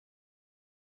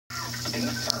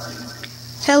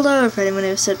Hello everybody, my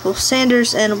name is Wolf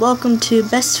Sanders and welcome to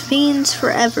Best Fiends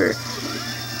Forever.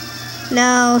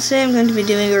 Now, today I'm going to be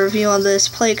doing a review on this,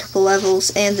 play a couple levels,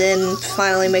 and then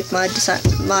finally make my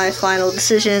final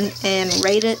decision and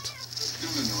rate it.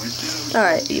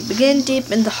 Alright, you begin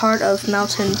deep in the heart of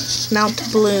Mount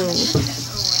Bloom.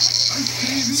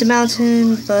 It's a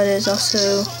mountain, but it's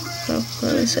also,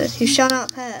 what is it? You shall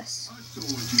not pass.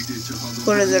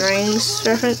 Lord of the Rings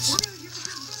reference.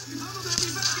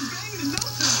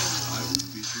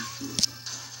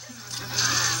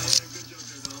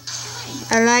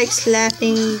 I like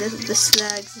slapping the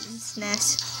slugs, it's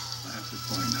nice.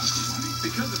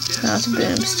 Mount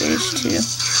Bloom stage 2.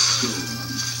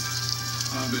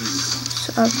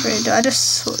 So upgrade, do I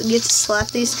just get to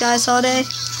slap these guys all day?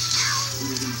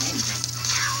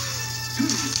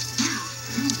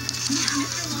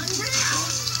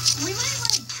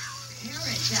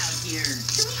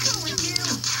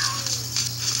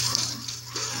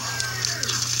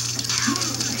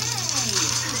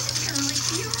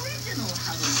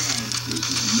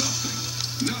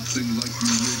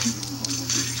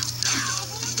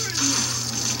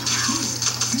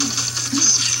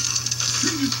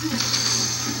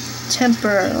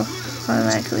 Temporal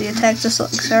automatically attacks the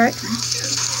slugs, alright?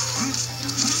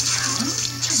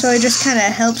 So it just kinda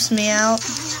helps me out.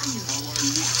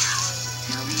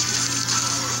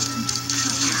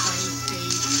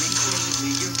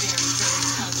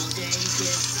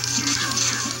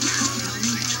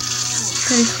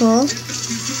 Pretty cool.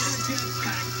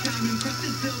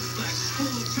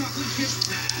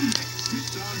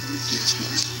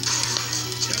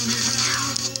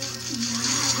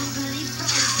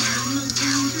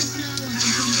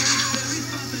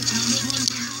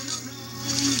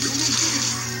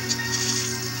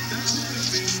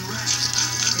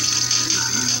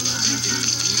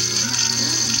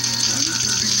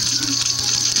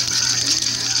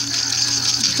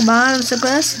 Come on, I'm so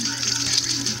close.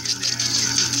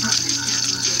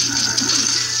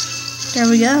 There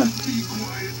we go.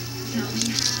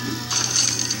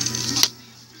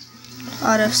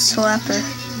 Auto slapper.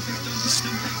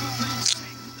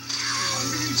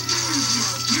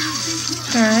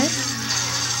 Alright.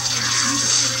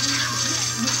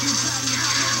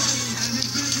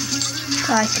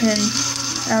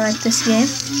 I like this game.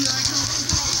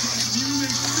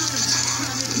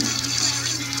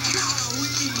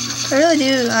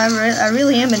 I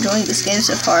really am enjoying this game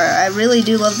so far. I really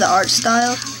do love the art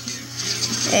style,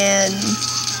 and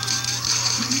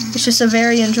it's just a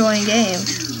very enjoying game.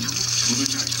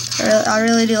 I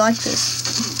really do like this.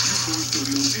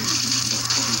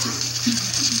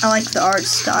 I like the art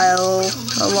style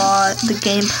a lot. The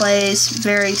gameplay is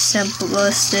very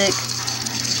simplistic,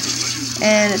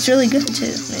 and it's really good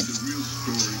too.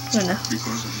 I'm gonna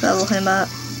level him up.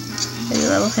 Maybe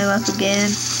level him up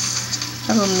again.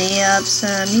 Level me up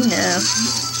some, you know.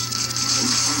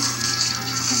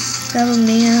 Level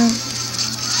me up.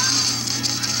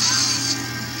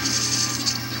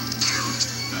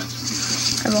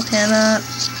 Level him up.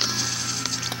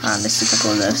 I missed a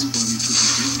couple of those.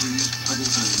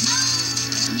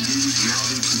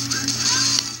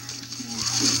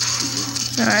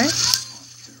 Alright.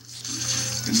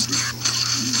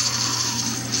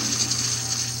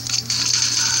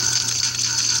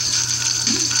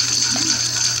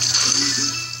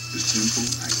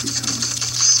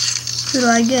 Who do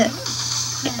I get?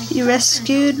 You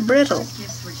rescued Brittle.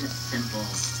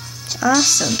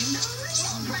 Awesome.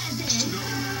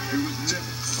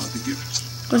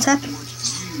 What's happening?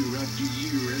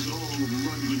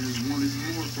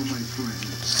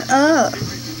 Oh.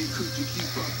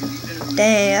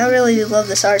 Dang, I really do love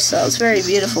this art style. It's very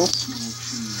beautiful.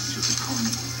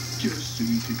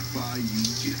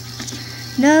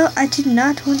 No, I did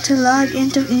not want to log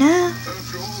into... No.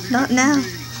 Not now.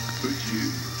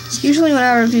 Usually when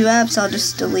I review apps, I'll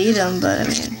just delete them, but I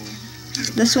mean,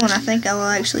 this one I think I will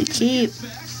actually keep.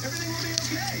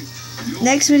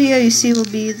 Next video you see will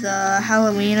be the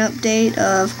Halloween update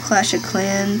of Clash of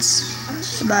Clans,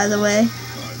 by the way.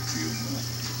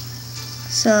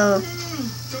 So,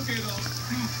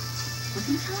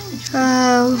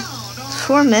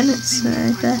 4 minutes,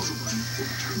 like that.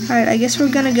 Alright, I guess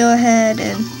we're gonna go ahead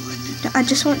and, I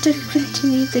just want to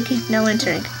continue the game. No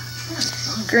entering.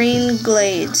 Green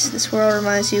Glades. This world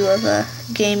reminds you of a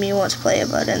game you want to play,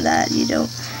 but in that you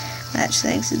don't match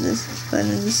things. But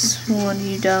in this one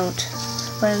you don't.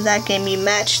 But in that game you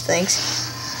match things.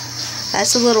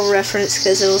 That's a little reference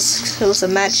because it was a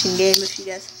matching game if you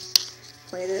guys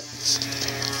played it.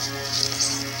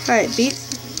 Alright, beat.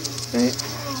 Alright.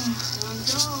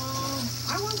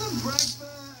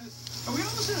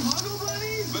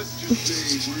 Let's just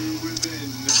say we're within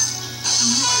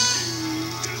striking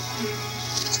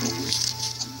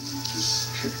distance.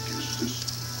 Just check.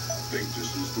 Think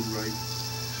this is the right?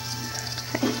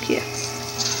 Thank you.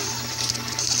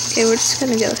 Okay, we're just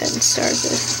gonna go ahead and start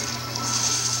this.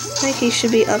 I think he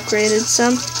should be upgraded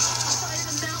some.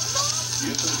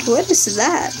 What is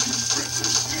that?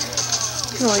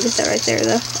 I can only get that right there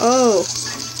though. Oh!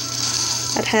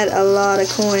 That had a lot of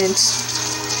coins.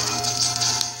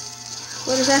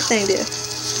 What does that thing do?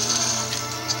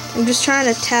 I'm just trying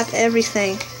to tap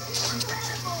everything.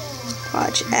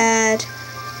 Watch, add.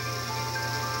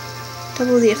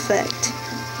 Double the effect.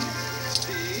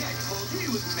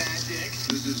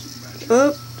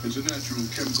 Oh. It's a natural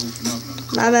chemical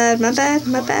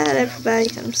phenomenon. My bad, everybody.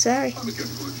 I'm sorry.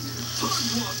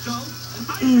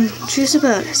 Choose a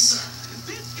bonus.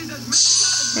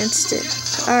 Instant.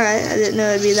 Alright, I didn't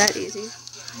know it'd be that easy.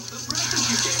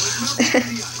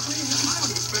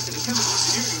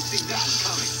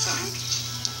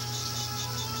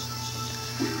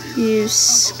 Use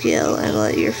skill and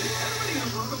let your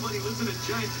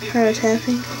power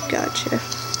tapping. Gotcha.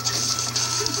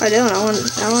 I don't. I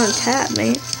want to tap,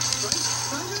 man.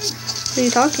 What are you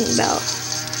talking about?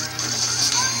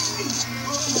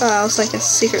 Oh, it's like a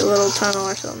secret little tunnel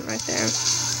or something right there.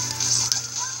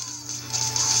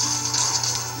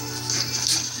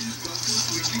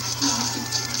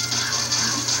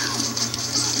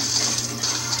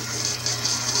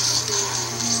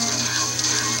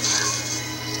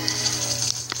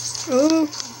 Oh,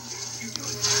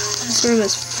 this room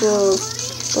is full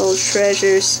of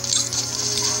treasures.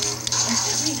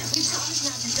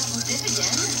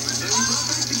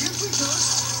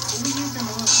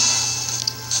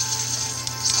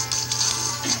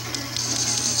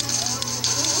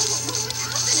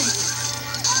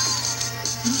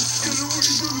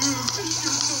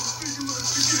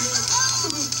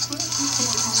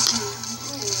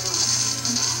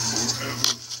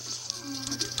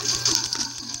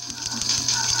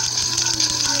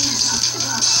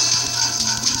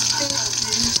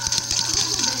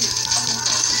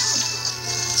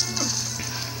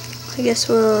 I guess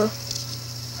we'll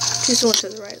choose one to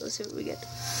the right. Let's see what we get.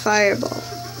 Fireball.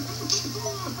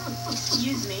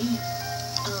 Excuse me.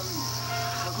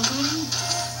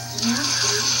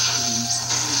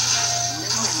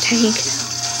 Tank.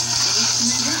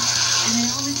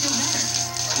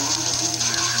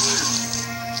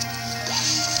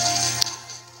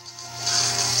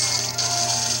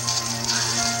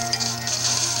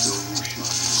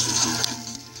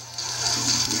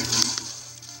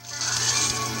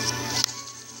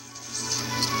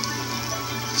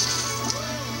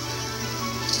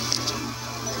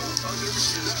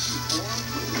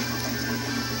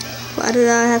 Why did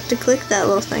I have to click that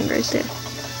little thing right there?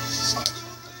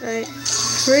 Right.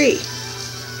 Free.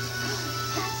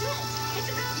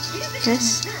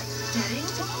 Yes.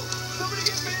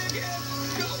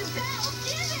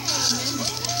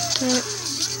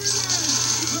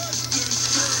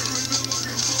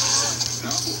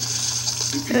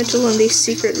 Go to one of these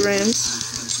secret rooms,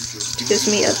 which gives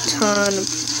me a ton of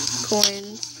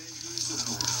coins.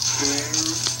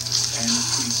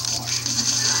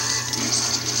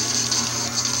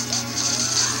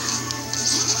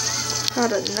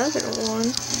 Got another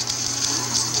one.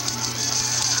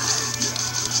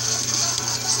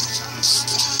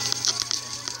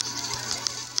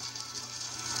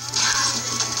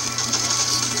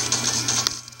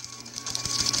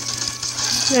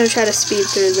 I'm gonna try to speed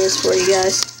through this for you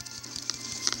guys.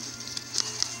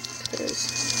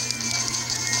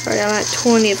 Alright, I'm at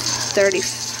 20 of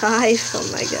 35. Oh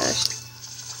my gosh.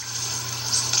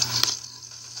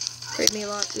 Create me a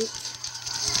lot. Oops.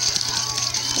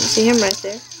 You see him right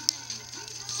there.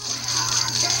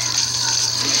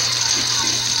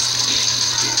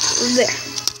 There.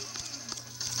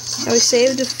 Now we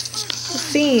saved a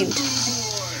fiend.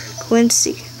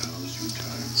 Quincy.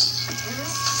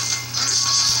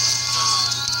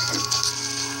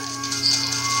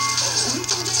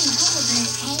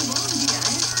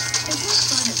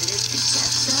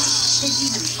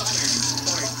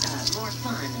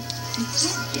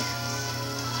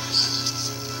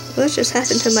 What just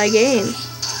happened to my game?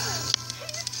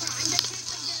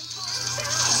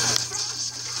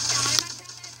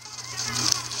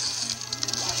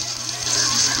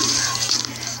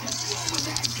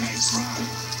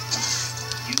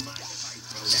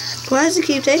 Why does it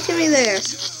keep taking me there?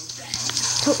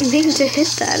 Don't mean to hit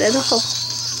that at all.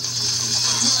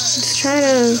 Just trying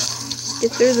to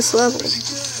get through this level.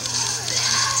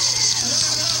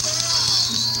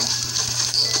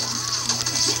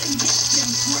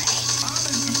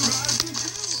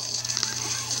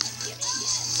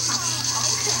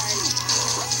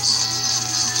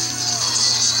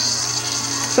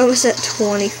 almost at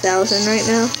 20,000 right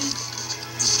now.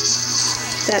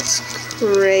 That's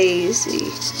crazy.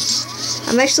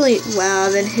 I'm actually, wow,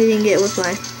 I've been hitting it with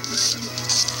my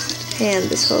hand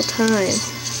this whole time.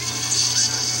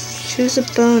 Choose a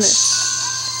bonus.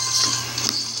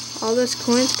 All those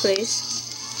coins, please.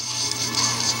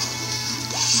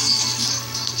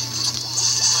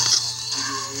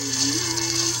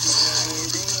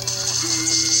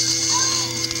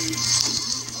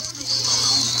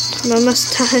 I'm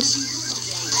almost done.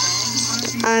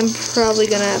 I'm probably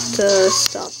gonna have to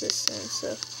stop this soon,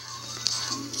 so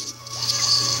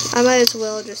I might as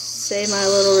well just say my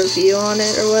little review on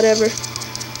it or whatever.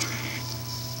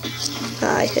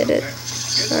 I hit it.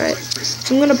 Alright,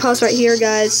 so I'm gonna pause right here,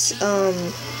 guys.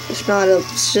 If not,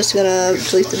 it's just gonna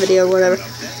delete the video or whatever.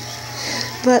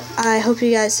 But I hope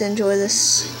you guys enjoy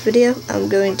this video. I'm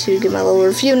going to give my little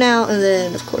review now, and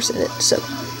then of course end it. So,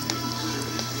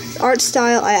 art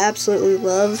style, I absolutely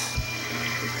love.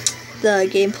 The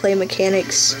gameplay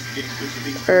mechanics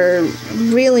are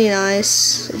really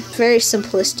nice, very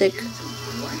simplistic.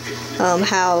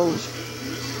 How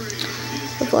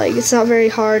like it's not very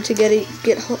hard to get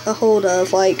a hold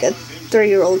of, like a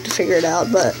 3-year-old to figure it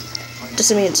out, but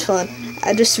doesn't mean it's fun.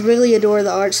 I just really adore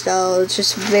the art style. It's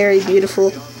just very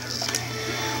beautiful.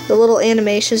 The little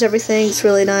animations, everything, it's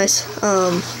really nice.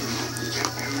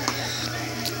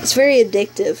 It's very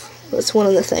addictive. That's one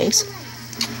of the things.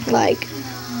 Like,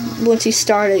 once you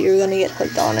start it, you're gonna get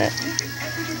hooked on it.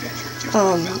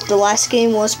 The last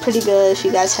game was pretty good. If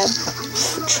you guys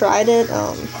have tried it,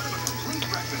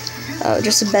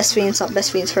 just the Best Fiends, not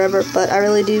Best Fiends Forever, but I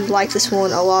really do like this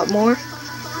one a lot more.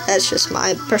 That's just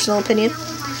my personal opinion.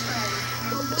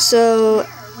 So,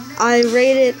 I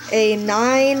rate it a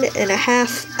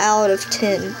 9.5 out of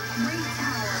 10.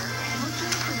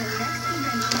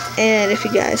 And if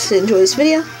you guys enjoy this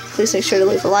video, please make sure to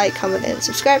leave a like, comment, and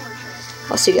subscribe.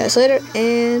 I'll see you guys later,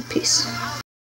 and peace.